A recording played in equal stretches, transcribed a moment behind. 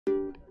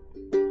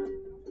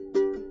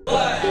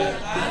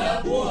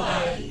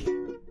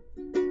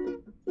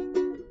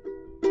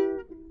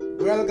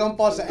Welcome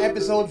po sa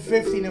episode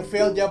 50 ng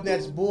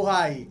PhilJobNet's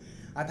Buhay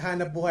at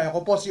Hanap Buhay.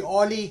 Ako po si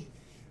Oli,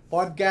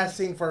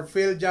 podcasting for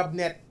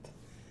PhilJobNet,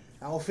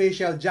 ang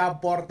official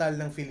job portal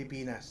ng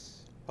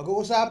Pilipinas.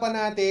 Pag-uusapan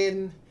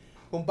natin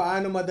kung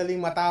paano madaling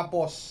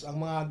matapos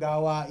ang mga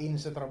gawain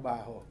sa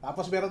trabaho.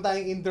 Tapos meron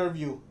tayong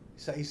interview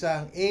sa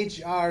isang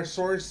HR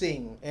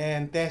sourcing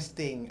and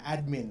testing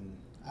admin.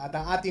 At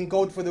ang ating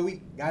quote for the week,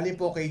 galing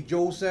po kay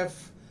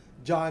Joseph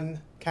John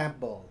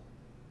Campbell.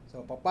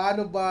 So,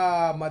 paano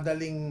ba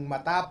madaling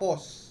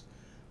matapos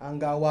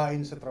ang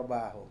gawain sa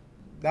trabaho?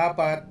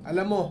 Dapat,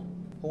 alam mo,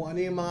 kung ano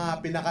yung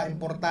mga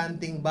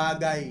pinaka-importanting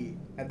bagay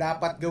na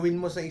dapat gawin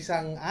mo sa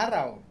isang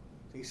araw,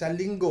 sa isang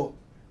linggo,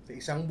 sa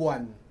isang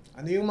buwan.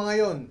 Ano yung mga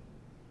yon?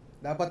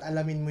 Dapat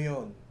alamin mo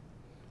yon.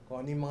 Kung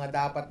ano yung mga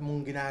dapat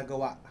mong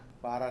ginagawa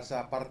para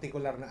sa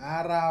particular na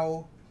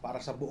araw, para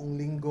sa buong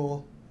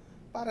linggo,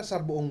 para sa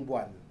buong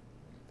buwan.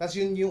 Tapos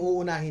yun yung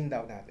uunahin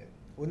daw natin.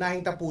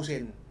 Unahing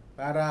tapusin.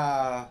 Para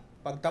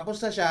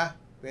pagtapos na siya,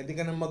 pwede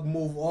ka nang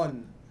mag-move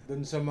on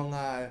dun sa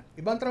mga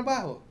ibang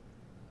trabaho.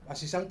 As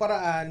isang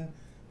paraan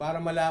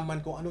para malaman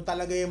kung ano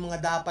talaga yung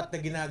mga dapat na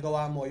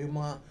ginagawa mo, yung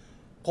mga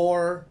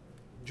core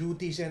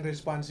duties and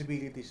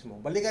responsibilities mo.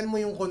 Balikan mo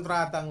yung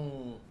kontratang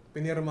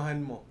pinirmahan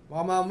mo.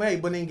 Baka mamaya,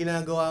 iba na yung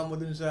ginagawa mo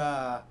dun sa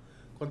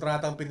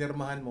kontratang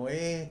pinirmahan mo.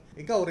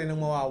 Ikaw rin ang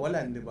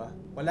mawawalan, di ba?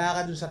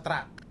 Wala ka dun sa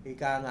track.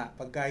 Ika nga,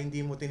 pagka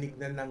hindi mo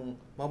tinignan ng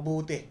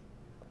mabuti.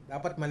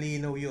 Dapat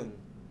malinaw yun.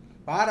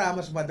 Para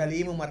mas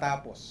madali mong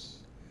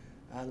matapos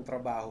ang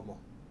trabaho mo.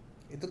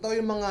 Ito to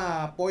yung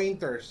mga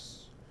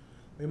pointers,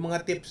 yung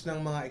mga tips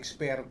ng mga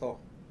eksperto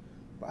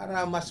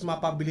para mas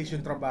mapabilis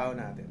yung trabaho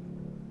natin.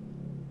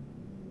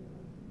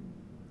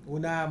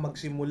 Una,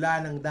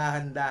 magsimula ng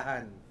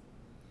dahan-dahan.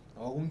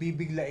 O kung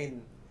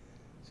bibiglain.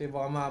 Kasi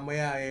baka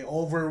mamaya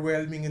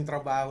overwhelming yung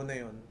trabaho na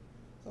yun.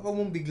 So huwag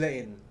mong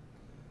biglain.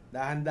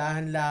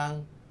 Dahan-dahan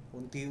lang,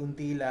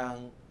 unti-unti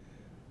lang.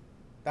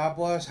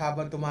 Tapos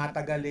habang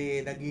tumatagal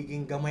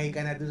nagiging gamay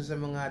ka na dun sa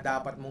mga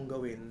dapat mong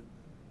gawin,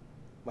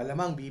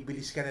 malamang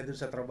bibilis ka na dun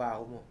sa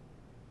trabaho mo.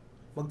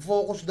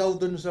 Mag-focus daw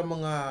dun sa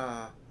mga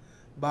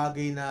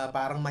bagay na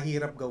parang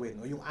mahirap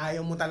gawin o yung ayaw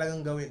mo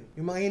talagang gawin.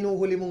 Yung mga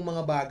hinuhuli mong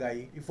mga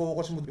bagay,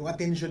 i-focus mo yung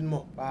attention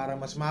mo para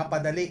mas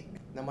mapadali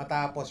na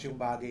matapos yung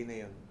bagay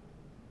na yun.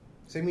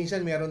 Kasi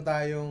minsan meron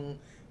tayong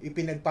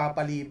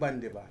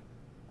ipinagpapaliban, di ba?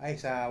 Ay,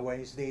 sa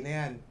Wednesday na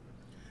yan.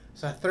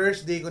 Sa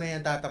Thursday ko na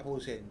yan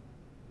tatapusin.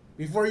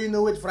 Before you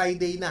know it,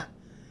 Friday na.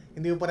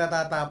 Hindi mo pa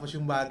natatapos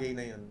yung bagay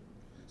na yun.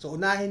 So,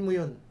 unahin mo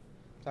yun.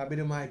 Sabi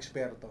ng mga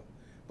eksperto.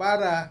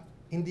 Para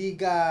hindi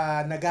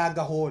ka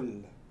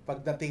nagagahol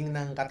pagdating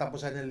ng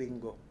katapusan ng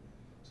linggo.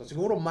 So,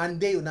 siguro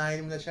Monday,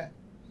 unahin mo na siya.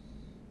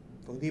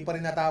 Kung di pa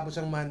rin natapos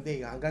ang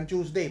Monday, hanggang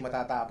Tuesday,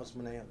 matatapos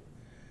mo na yun.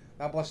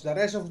 Tapos, the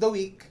rest of the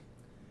week,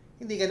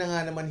 hindi ka na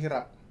nga naman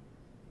hirap.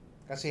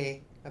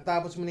 Kasi,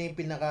 natapos mo na yung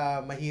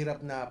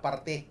pinakamahirap na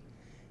parte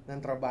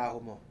ng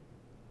trabaho mo.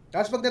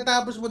 Tapos pag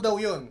natapos mo daw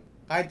yun,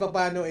 kahit pa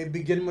paano,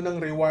 bigyan mo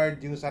ng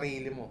reward yung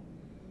sarili mo.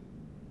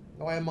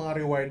 Ano kaya mga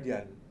reward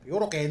yan?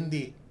 Siguro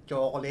candy,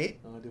 chocolate,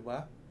 di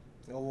ba?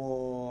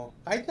 O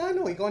kahit na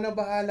ikaw na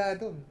bahala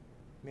dun.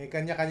 May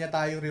kanya-kanya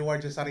tayong reward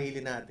sa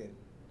sarili natin.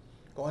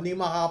 Kung ano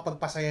yung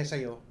makakapagpasaya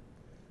sa'yo,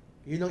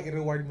 yun ang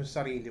i-reward mo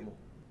sa sarili mo.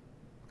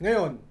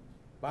 Ngayon,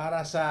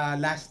 para sa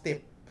last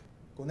tip,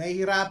 kung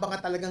nahihirapan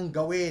ka talagang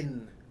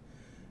gawin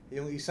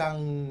yung isang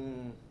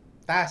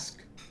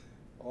task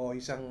o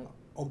isang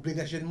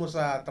obligasyon mo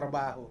sa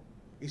trabaho,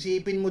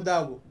 isipin mo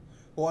daw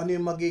kung ano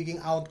yung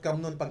magiging outcome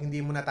nun pag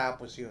hindi mo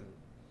natapos yun.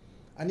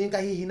 Ano yung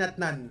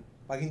kahihinatnan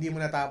pag hindi mo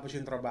natapos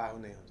yung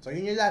trabaho na yun. So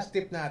yun yung last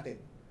tip natin.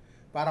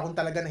 Para kung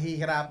talaga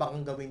nahihirapan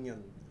kang gawin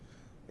yun,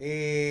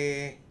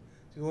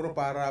 siguro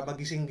para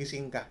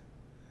magising-gising ka.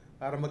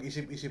 Para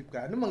mag-isip-isip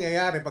ka. Ano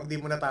mangyayari pag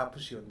di mo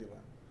natapos yun, di ba?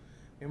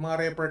 May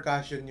mga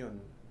repercussion yun.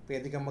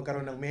 Pwede kang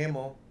magkaroon ng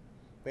memo,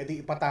 pwede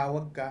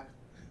ipatawag ka,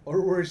 or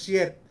worse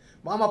yet,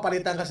 baka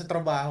mapalitan ka sa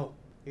trabaho.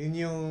 Yun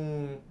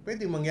yung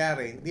pwedeng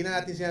mangyari. Hindi na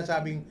natin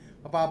sinasabing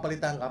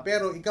mapapalitan ka,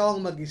 pero ikaw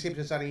ang mag-isip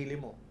sa sarili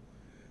mo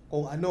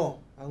kung ano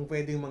ang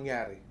pwedeng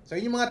mangyari. So,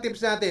 yun yung mga tips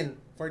natin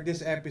for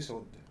this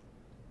episode.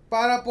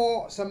 Para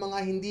po sa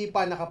mga hindi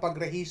pa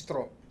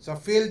nakapagrehistro sa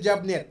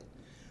PhilJobNet,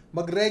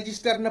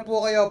 mag-register na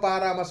po kayo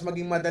para mas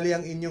maging madali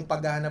ang inyong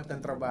paghahanap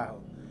ng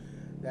trabaho.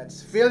 That's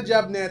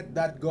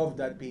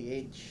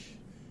philjobnet.gov.ph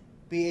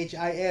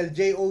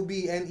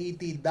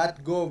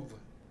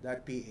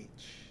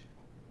philjobnet.gov.ph.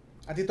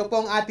 At ito po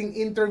ang ating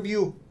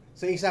interview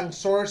sa isang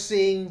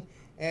sourcing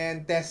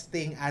and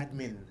testing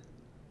admin.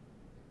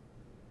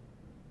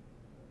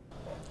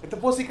 Ito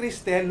po si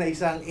Cristel na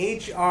isang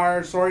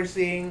HR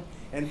sourcing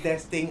and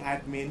testing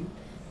admin.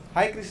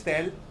 Hi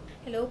Cristel.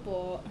 Hello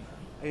po.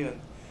 Ayun.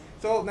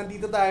 So,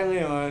 nandito tayo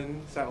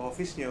ngayon sa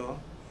office nyo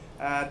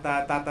at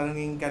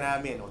tatanungin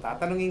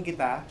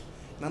kita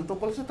ng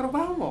tungkol sa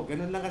trabaho mo.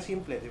 Ganun lang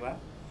kasimple, di ba?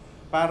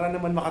 Para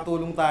naman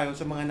makatulong tayo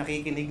sa mga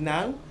nakikinig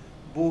ng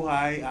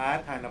buhay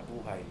at hanap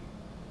buhay.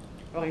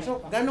 Okay, so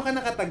gaano ka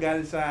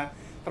nakatagal sa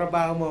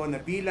trabaho mo na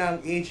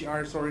bilang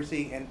HR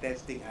sourcing and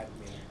testing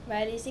admin?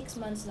 Bali, 6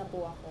 months na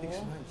po ako.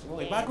 6 months.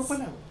 Okay, Yes. bago pa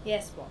lang.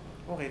 Yes po.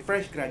 Okay,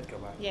 fresh grad ka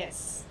ba?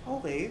 Yes.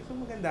 Okay, so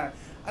maganda.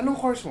 Anong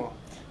course mo?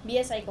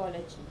 BS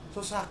Psychology.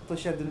 So, sakto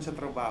siya dun sa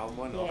trabaho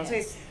mo, no? Yes. Kasi,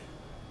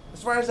 as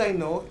far as I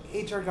know,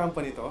 HR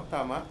company to,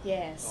 tama?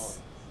 Yes.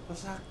 Oo.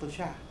 So, sakto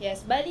siya.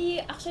 Yes.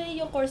 Bali, actually,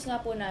 yung course nga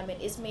po namin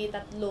is may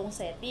 3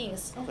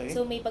 settings. Okay.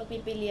 So, may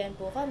pagpipilian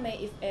po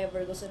kami if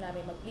ever gusto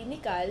namin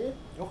mag-clinical,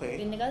 Okay.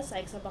 clinical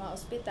psych sa mga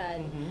ospital,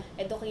 Mhm.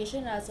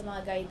 educational sa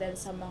mga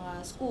guidance sa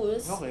mga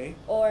schools, Okay.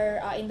 or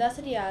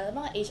industrial,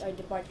 mga HR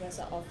department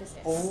sa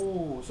offices.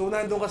 Oh, so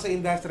nandun ka sa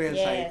industrial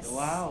side. Yes.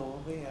 Wow,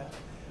 okay ah.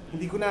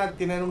 Hindi ko na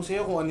tinanong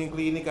sa'yo kung ano yung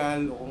clinical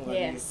o kung ano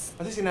yung... Yes.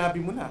 Kasi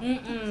sinabi mo na.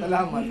 Mm-mm.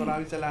 Salamat,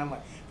 maraming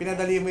salamat.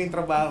 Pinadali mo yung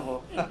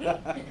trabaho.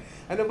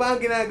 Ano ba ang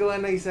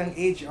ginagawa ng isang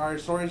HR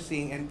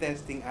sourcing and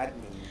testing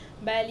admin?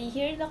 Bali,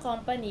 here in the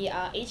company,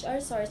 HR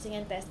sourcing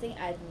and testing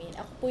admin,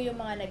 ako po yung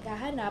mga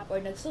naghahanap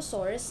or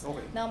nagsusource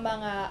Okay. ng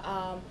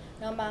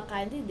mga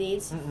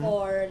candidates Mhm.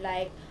 for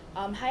like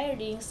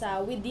hiring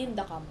sa within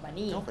the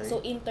company. Okay. So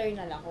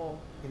internal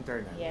ako.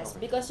 Internal. Yes,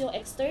 Okay. because yung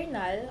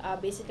external,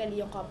 basically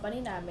yung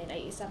company namin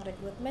ay isang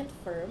recruitment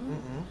firm.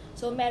 Mhm.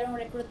 So merong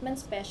recruitment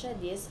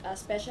specialist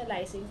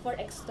specializing for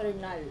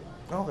external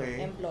Okay.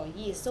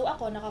 employees. So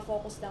ako,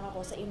 nakafocus lang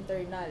ako sa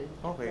internal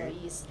Okay.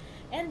 employees.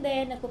 And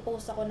then,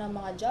 nagpo-post ako ng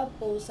mga job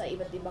posts sa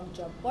iba't ibang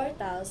job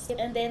portals.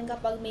 And then,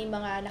 kapag may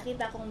mga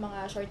nakita kong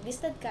mga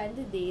shortlisted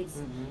candidates,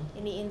 Mhm.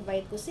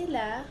 ini-invite ko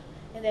sila.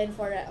 And then,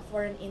 for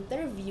an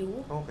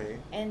interview. Okay.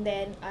 And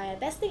then,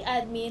 testing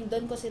admin,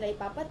 doon ko sila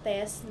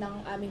ipapatest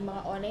ng aming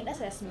mga online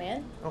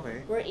assessment.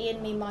 Okay.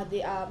 Wherein may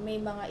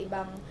mga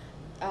ibang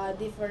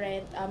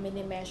different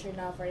mini-measure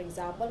na, for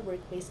example,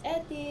 workplace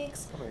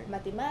ethics, Okay.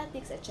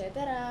 mathematics,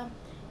 etc.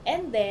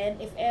 And then,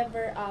 if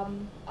ever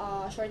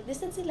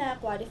shortlisted sila,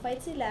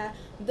 qualified sila,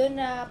 doon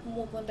na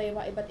pumupunta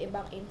yung mga iba't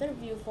ibang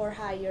interview for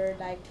higher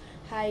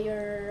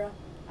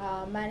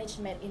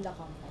management in the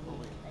company.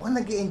 Oh,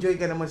 nag-i-enjoy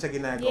ka naman sa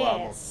ginagawa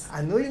mo. Yes.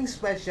 Ano yung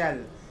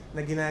special na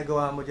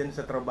ginagawa mo dyan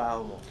sa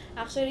trabaho mo?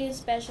 Actually, yung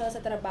special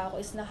sa trabaho ko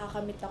is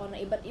nakakamit ako ng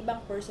iba't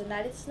ibang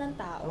personalities ng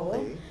tao.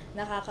 Okay.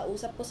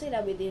 Nakakausap ko sila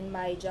within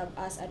my job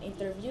as an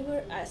interviewer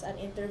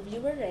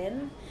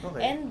rin. Okay.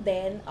 And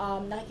then,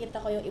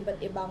 nakikita ko yung iba't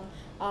ibang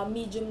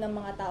medium ng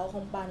mga tao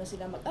kung paano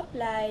sila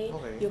mag-apply,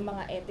 Okay. yung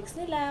mga ethics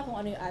nila, kung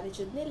ano yung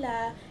attitude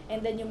nila,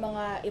 and then yung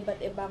mga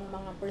iba't ibang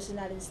mga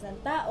personalities ng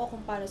tao,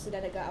 kung paano sila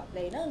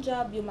nag-a-apply ng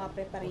job, yung mga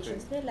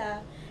preparations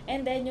nila.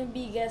 And then, yung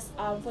biggest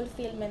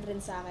fulfillment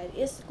rin sa akin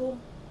is kung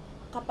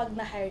kapag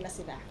na-hire na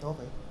sila.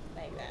 Okay.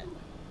 Like that.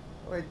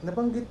 Alright,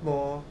 nabanggit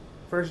mo,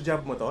 first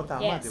job mo to,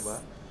 tama, Yes. di ba?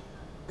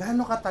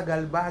 Gaano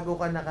katagal bago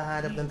ka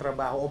nakahanap ng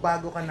trabaho o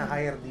bago ka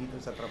na-hire dito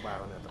sa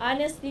trabaho na to?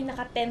 Honestly,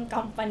 naka 10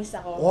 companies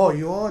ako. Oh,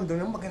 yun.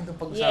 Doon yung magandang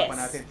pag-usapan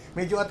Yes. natin.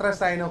 Medyo atras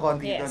tayo ng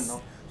konti Yes. doon, no?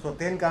 So,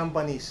 10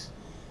 companies.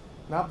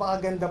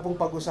 Napakaganda pong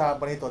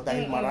pag-usapan ito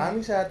dahil Mm-mm. marami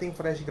sa ating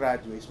fresh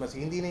graduates, mas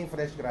hindi na yung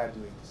fresh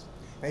graduates,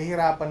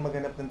 nahihirapan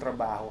maghanap ng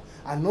trabaho.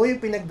 Ano yung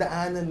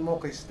pinagdaanan mo,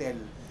 Cristel,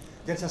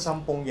 dyan sa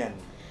 10 yan?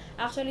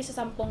 Actually,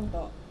 sa 10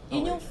 to,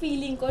 yun Okay. yung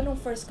feeling ko nung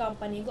first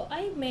company ko,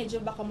 ay medyo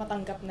baka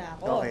matanggap na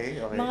ako. Okay.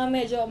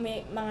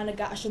 May mga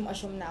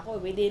nag-a-assume na ako.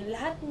 Within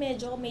lahat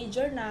medyo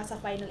major na sa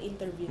final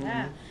interview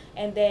na. Mhm.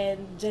 And then,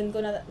 dyan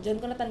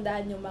ko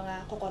natandaan yung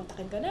mga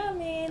kukontakin ka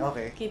namin.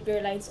 Okay. Keep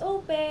your lines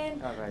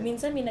open. Alright.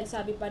 Minsan may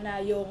nagsabi pa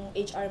na yung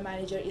HR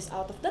manager is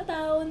out of the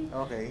town.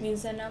 Okay.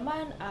 Minsan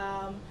naman,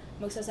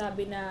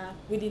 magsasabi na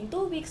within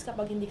 2 weeks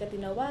kapag hindi ka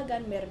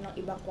tinawagan, meron ng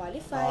ibang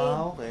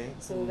qualified. Okay.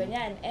 So,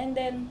 ganyan. And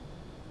then,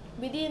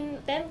 within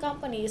 10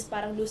 companies,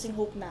 parang losing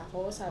hope na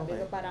ako. Sabi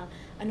Okay. ko parang,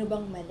 ano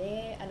bang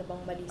mali? Ano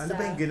bang mali sa... Ano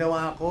ba yung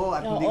ginawa ko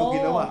at hindi ko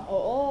ginawa?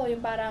 Oo, yung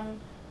parang,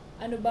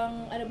 ano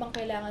bang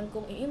kailangan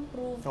kong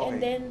i-improve. Okay. And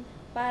then,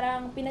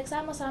 parang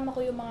pinagsama-sama ko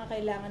yung mga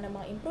kailangan ng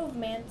mga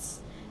improvements.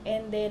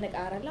 And then,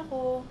 nag-aral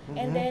ako.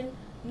 And Mhm. then,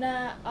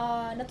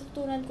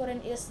 natutunan ko rin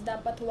is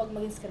dapat huwag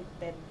maging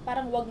scripted.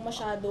 Parang huwag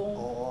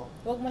Oo.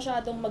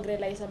 masyadong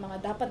mag-rely sa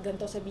mga dapat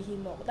ganito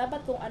sabihin mo.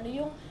 Dapat kung ano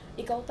yung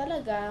ikaw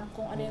talaga,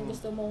 kung ano yung Mhm.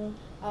 gusto mong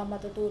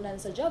matutunan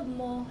sa job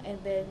mo, and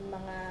then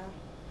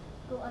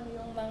kung ano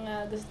yung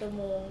mga gusto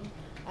mong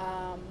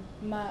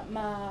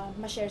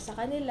ma-share sa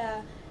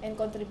kanila and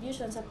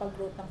contribution sa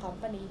pag-growth ng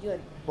company,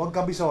 yun. Huwag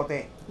ka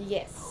bisote.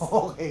 Yes.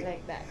 Okay.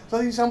 Like that. So,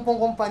 yung 10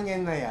 kumpanya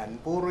na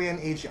yan, puro yan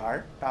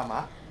HR,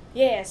 tama?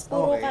 Yes,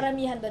 puro Okay.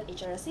 karamihan doon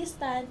HR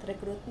assistant,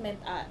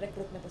 recruitment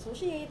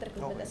associate,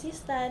 recruitment Okay.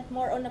 assistant,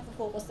 more on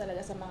nafo-focus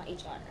talaga sa mga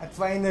HR. At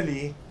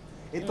finally,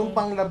 itong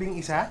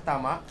pang-11,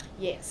 tama?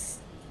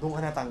 Yes. Doon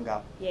ka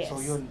natanggap. Yes. So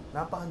yun,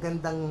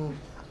 napakagandang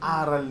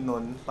aral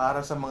nun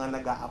para sa mga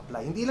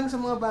nag-a-apply. Hindi lang sa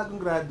mga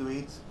bagong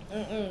graduates,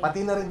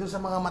 pati na rin doon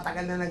sa mga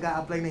matagal na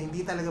nag-a-apply na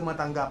hindi talaga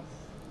matanggap.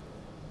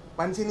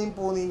 Pansinin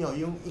po ninyo,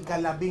 yung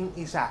 11,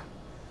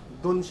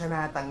 doon siya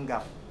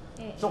natanggap.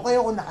 So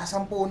kayo kung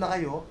nakasampu na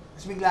kayo,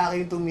 tapos bigla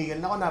kayong tumigil,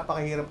 naku,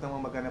 napakahirap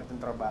naman maghanap ng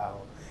trabaho.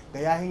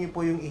 Gayahin niyo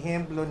po yung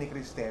ehemplo ni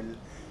Cristel,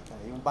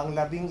 yung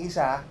pang-11,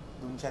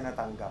 doon siya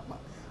natanggap.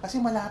 Kasi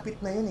malapit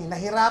na yun eh,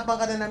 nahirapan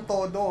ka na ng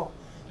todo.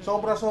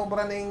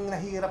 Sobra-sobra na yung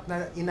nahirap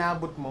na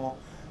inabot mo,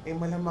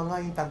 malamang nga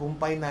yung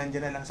tagumpay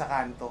nandyan na lang sa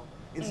kanto.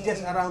 It's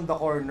just around the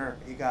corner,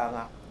 ika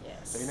nga.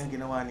 Yes. So, yun ang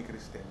ginawa ni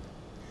Cristel.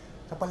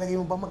 Sa palagay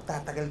mo ba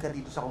magtatagal ka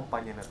dito sa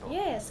kumpanya na to?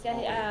 Yes,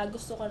 kasi Okay.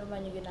 gusto ko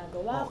naman yung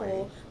ginagawa Okay.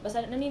 ko.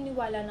 Basta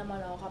naniniwala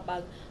naman ako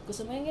kapag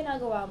gusto mo yung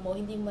ginagawa mo,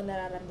 hindi mo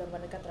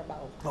nararamdaman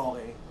nagkatrabaho ka.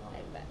 Okay.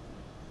 Like that.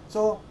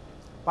 So,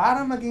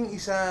 para maging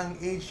isang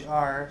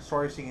HR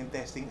sourcing and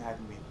testing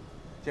admin,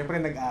 syempre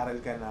nag-aral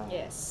ka ng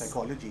Yes.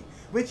 psychology,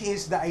 which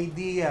is the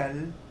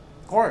ideal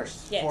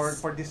course Yes.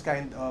 for this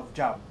kind of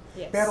job.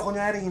 Yes. Pero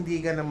kunyari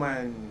hindi ka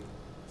naman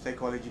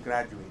psychology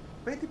graduate,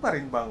 pwede pa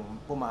rin bang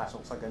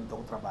pumasok sa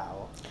ganitong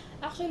trabaho?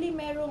 Actually,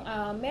 merong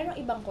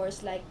ibang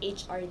course like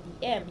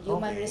HRDM,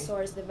 Human Okay.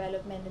 Resource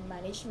Development and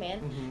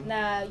Management, Mhm.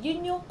 na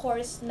yun yung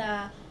course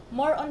na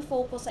more on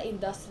focus sa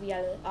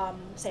industrial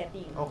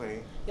setting.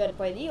 Okay. Yun,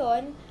 pwede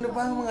yun. Ano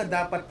ba ang mga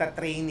dapat na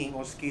training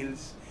o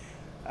skills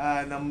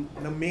na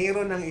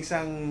mayroon ng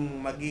isang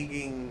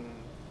magiging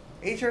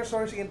HR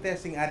sourcing and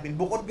testing admin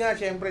bukod nga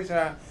syempre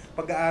sa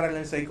pag-aaral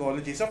ng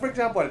psychology. So for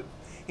example,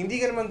 hindi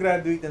ka naman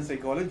graduate ng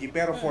psychology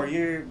pero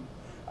 4-year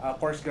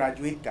course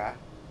graduate ka,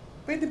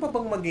 pwede pa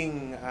bang maging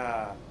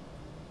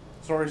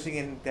sourcing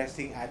and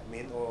testing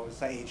admin o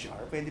sa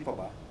HR? Pwede pa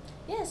ba?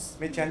 Yes.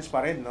 May chance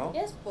pa rin, no?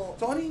 Yes po.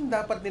 So ano yung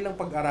dapat nilang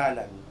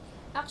pag-aralan?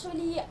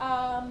 Actually,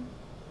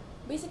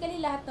 basically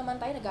lahat naman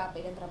tayo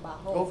nag-a-apply ng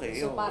trabaho. Okay,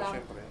 So oo, parang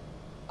syempre.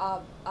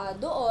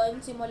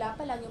 doon, simula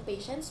pa lang yung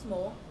patience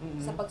mo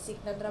Mhm. sa pag-seek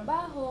ng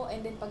trabaho,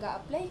 and then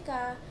pag-a-apply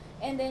ka,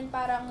 and then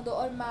parang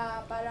doon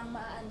parang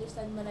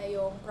ma-understand mo na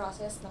yung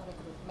process ng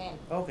recruitment.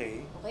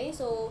 Okay. Okay?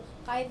 So,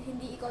 kahit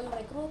hindi ikaw yung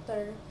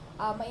recruiter,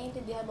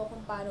 maiintindihan mo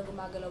kung paano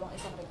gumagalaw ang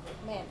isang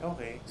recruitment.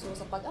 Okay. So,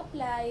 sa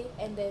pag-apply,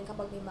 and then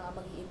kapag may mga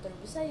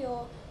mag-i-interview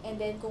sa'yo, and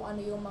then kung ano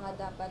yung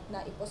mga dapat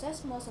na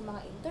i-possess mo sa mga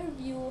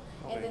interview,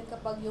 and Okay. then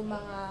kapag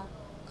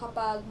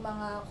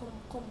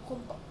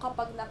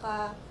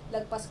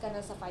nakalagpas ka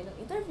na sa final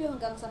interview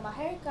hanggang sa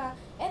ma-hire ka,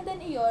 and then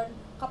iyon,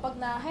 kapag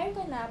na-hire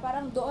ka na,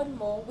 parang doon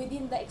mo,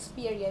 within the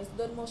experience,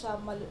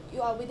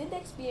 within the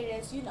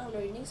experience, yun ang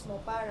learnings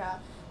mo para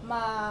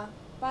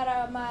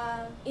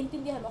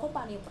maintindihan mo kung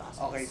paano yung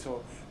process. Okay, so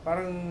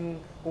parang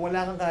kung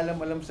wala kang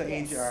kaalam-alam sa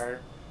Yes.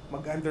 HR,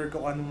 mag-under ka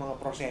kung anong mga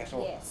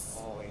proseso.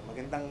 Yes. Okay,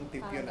 magandang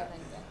tip Parang yun.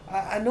 ganun yan.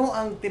 Ano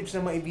ang tips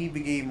na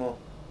maibibigay mo?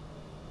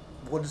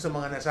 Bukod sa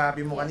mga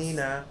nasabi mo Yes.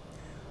 kanina,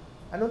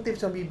 anong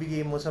tips na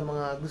bibigay mo sa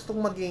mga gustong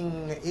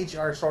maging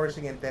HR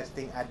sourcing and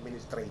testing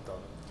administrator?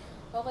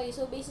 Okay,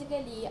 so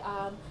basically,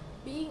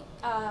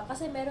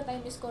 kasi meron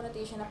tayong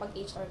misconnotation na pag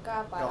HR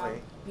ka, parang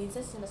Okay.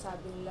 minsan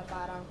sinasabi nila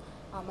parang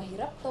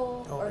mahirap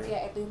to, or Okay.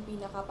 kaya ito yung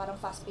pinaka parang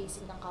fast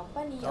pacing ng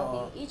company, Oo. ang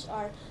being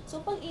HR. So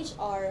pag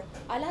HR,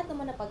 lahat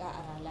naman na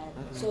pag-aaralan.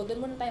 Mhm. So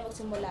doon muna tayo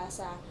magsimula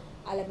sa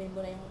alamin mo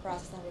na yung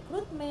process ng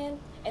recruitment,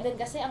 and then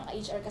kasi ang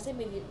HR kasi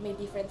may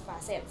different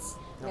facets.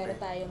 Meron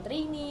Okay. tayong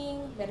training,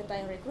 meron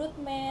tayong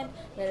recruitment,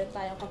 meron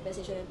tayong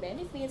compensation and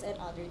benefits, and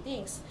other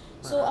things.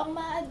 So, Aha. ang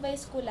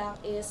ma-advise ko lang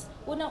is,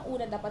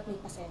 unang-una dapat may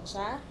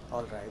pasensya,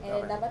 Alright,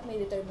 and okay. dapat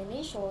may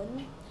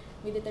determination.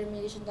 May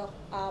determination ka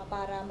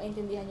para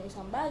maintindihan yung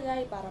isang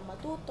bagay, para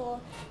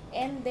matuto,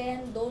 and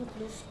then don't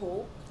lose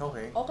hope.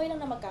 Okay. Okay lang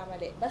na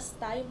magkamali.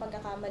 Basta yung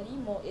pagkakamali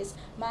mo is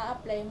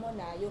ma-apply mo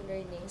na yung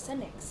learning sa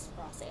next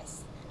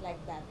process. Like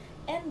that.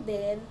 And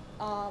then,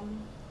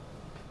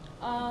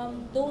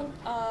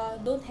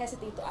 don't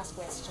hesitate to ask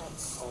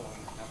questions. Oh,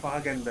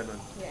 napakaganda nun.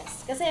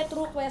 Yes. Kasi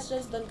through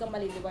questions, doon ka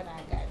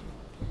maliliwanagan.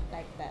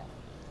 Like that.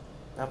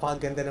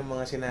 Napakaganda ng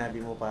mga sinabi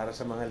mo para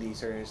sa mga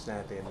listeners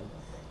natin,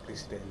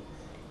 Cristel.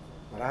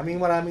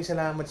 Maraming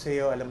salamat sa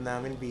iyo. Alam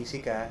namin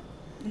busy ka.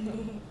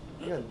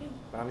 Yun.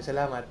 Maraming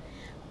salamat.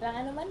 Walang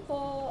anuman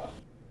po.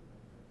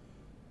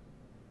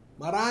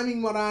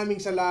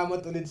 Maraming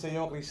salamat ulit sa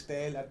iyo,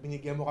 Cristel, at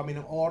binigyan mo kami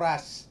ng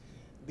oras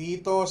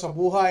dito sa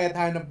Buhay at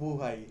Hanap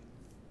Buhay.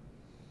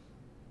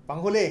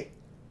 Panghuli,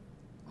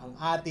 ang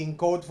ating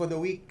quote for the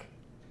week.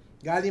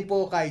 Galing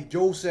po kay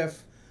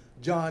Joseph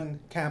John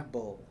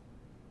Campbell.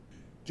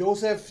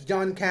 Joseph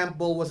John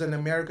Campbell was an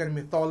American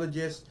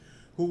mythologist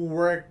who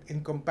worked in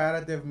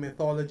comparative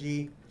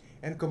mythology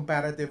and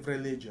comparative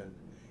religion.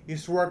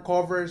 His work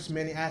covers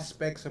many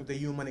aspects of the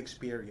human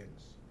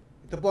experience.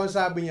 Ito po ang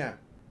sabi niya,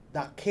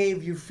 "The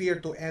cave you fear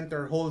to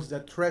enter holds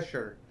the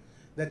treasure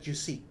that you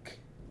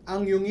seek."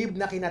 Ang yungib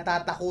na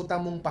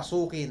kinatatakutan mong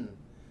pasukin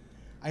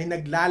ay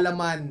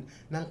naglalaman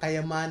ng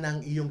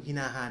kayamanang iyong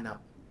hinahanap.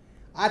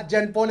 At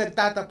dyan po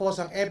nagtatapos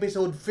ang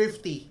episode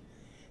 50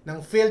 ng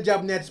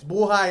PhilJobNet's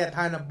Buhay at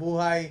Hanap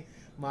Buhay.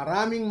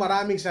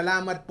 Maraming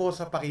salamat po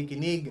sa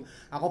pakikinig.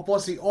 Ako po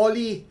si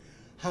Oli.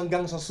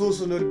 Hanggang sa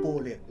susunod po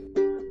ulit.